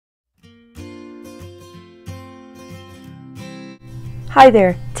Hi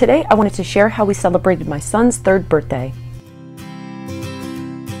there! Today I wanted to share how we celebrated my son's 3rd birthday.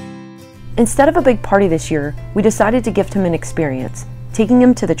 Instead of a big party this year, we decided to gift him an experience, taking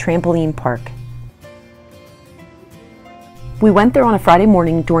him to the trampoline park. We went there on a Friday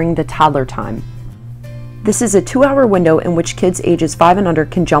morning during the toddler time. This is a 2-hour window in which kids ages 5 and under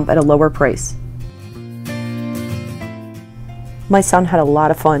can jump at a lower price. My son had a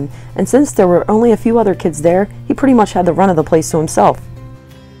lot of fun, and since there were only a few other kids there, he pretty much had the run of the place to himself.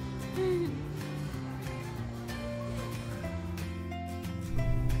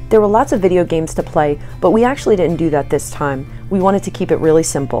 There were lots of video games to play, but we actually didn't do that this time. We wanted to keep it really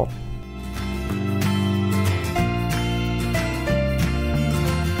simple.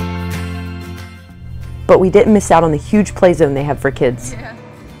 But we didn't miss out on the huge play zone they have for kids. Yeah.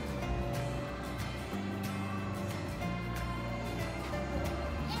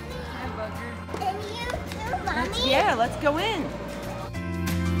 Yeah, let's go in.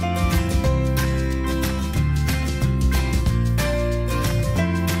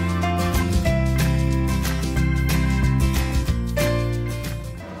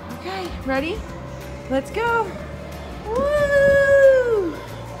 Okay, ready? Let's go. Woo!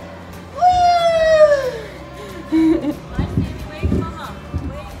 Woo!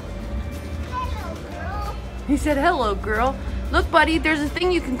 He said, hello, girl. Look, buddy, there's a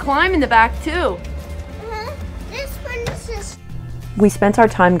thing you can climb in the back, too. We spent our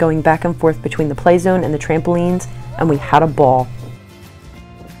time going back and forth between the play zone and the trampolines, and we had a ball.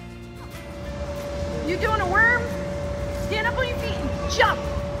 You doing a worm? Stand up on your feet and jump!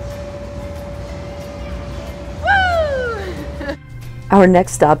 Woo! Our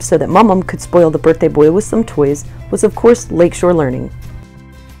next stop, so that Mum could spoil the birthday boy with some toys, was of course Lakeshore Learning.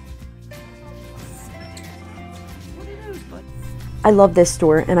 I love this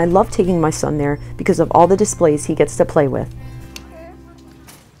store, and I love taking my son there because of all the displays he gets to play with.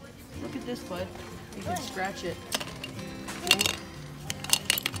 Look at this, bud. You can scratch it.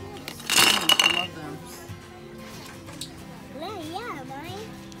 I love them. Yeah, mine.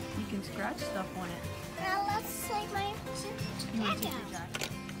 You can scratch stuff on it. Now let's take my You want to jacket take your out. jacket?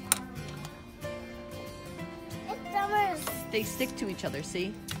 It's almost, They stick to each other,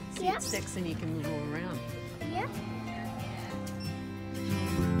 see? See, Yep. it sticks and you can move them around. yeah.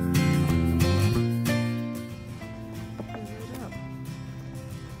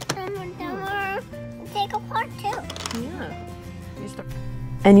 Take apart too. Yeah. You start.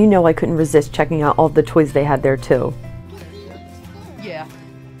 And you know I couldn't resist checking out all the toys they had there too. Yeah.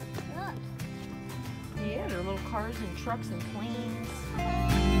 Look. Yeah, they're little cars and trucks and planes.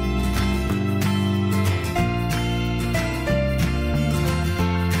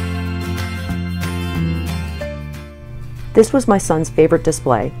 This was my son's favorite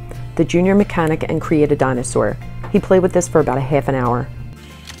display, the Junior Mechanic and Create a Dinosaur. He played with this for about a half an hour.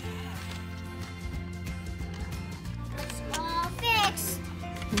 All fixed.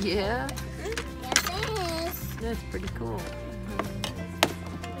 Yeah. Yes, it is. That's pretty cool.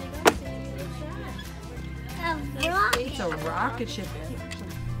 A rocket. It's a rocket ship.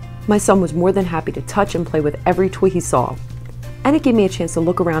 My son was more than happy to touch and play with every toy he saw. And it gave me a chance to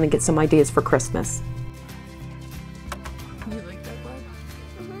look around and get some ideas for Christmas. You like that,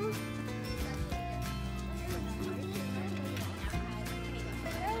 bud?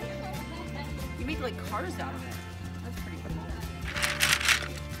 You make like cars out of it. That's pretty cool.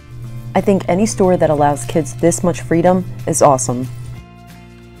 I think any store that allows kids this much freedom is awesome.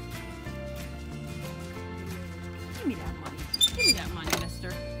 Give me that money. Give me that money,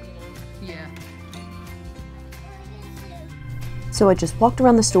 mister. Yeah. So I just walked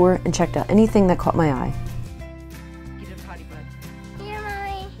around the store and checked out anything that caught my eye. Get a potty, bud. Here,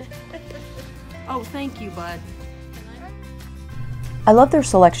 Mommy. Oh, thank you, bud. I love their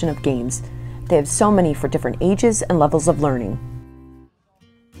selection of games. They have so many for different ages and levels of learning.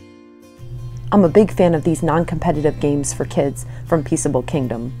 I'm a big fan of these non-competitive games for kids from Peaceable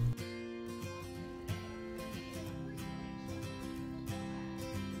Kingdom.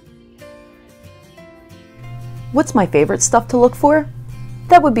 What's my favorite stuff to look for?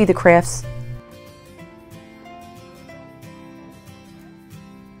 That would be the crafts.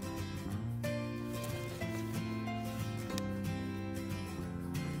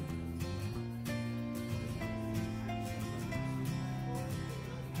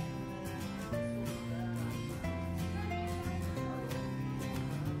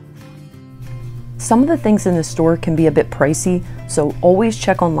 Some of the things in the store can be a bit pricey, so always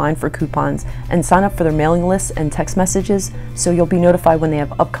check online for coupons and sign up for their mailing lists and text messages so you'll be notified when they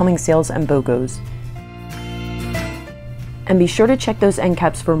have upcoming sales and BOGOs. And be sure to check those end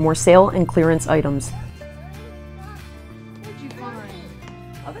caps for more sale and clearance items. What'd you find?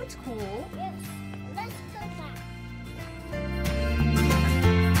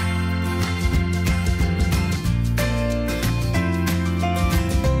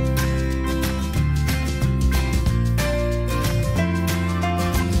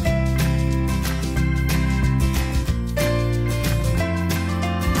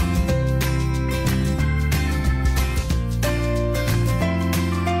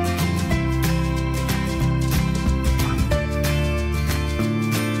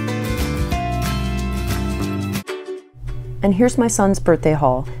 And here's my son's birthday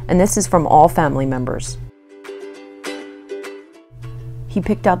haul, and this is from all family members. He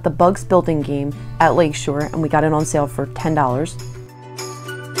picked out the Bugs building game at Lakeshore, and we got it on sale for $10.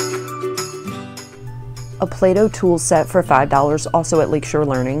 A Play-Doh tool set for $5, also at Lakeshore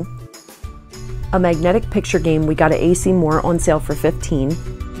Learning. A magnetic picture game we got at AC Moore on sale for $15.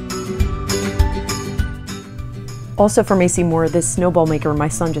 Also from AC Moore, this snowball maker my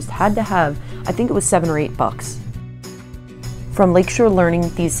son just had to have, I think it was $7 or $8. From Lakeshore Learning,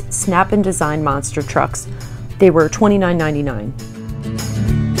 these Snap and Design monster trucks, they were $29.99.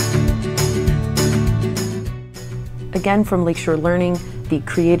 Again from Lakeshore Learning, the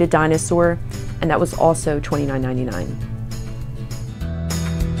Create a Dinosaur, and that was also $29.99.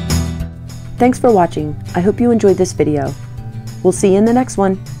 Thanks for watching. I hope you enjoyed this video. We'll see you in the next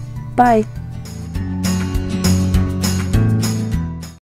one. Bye!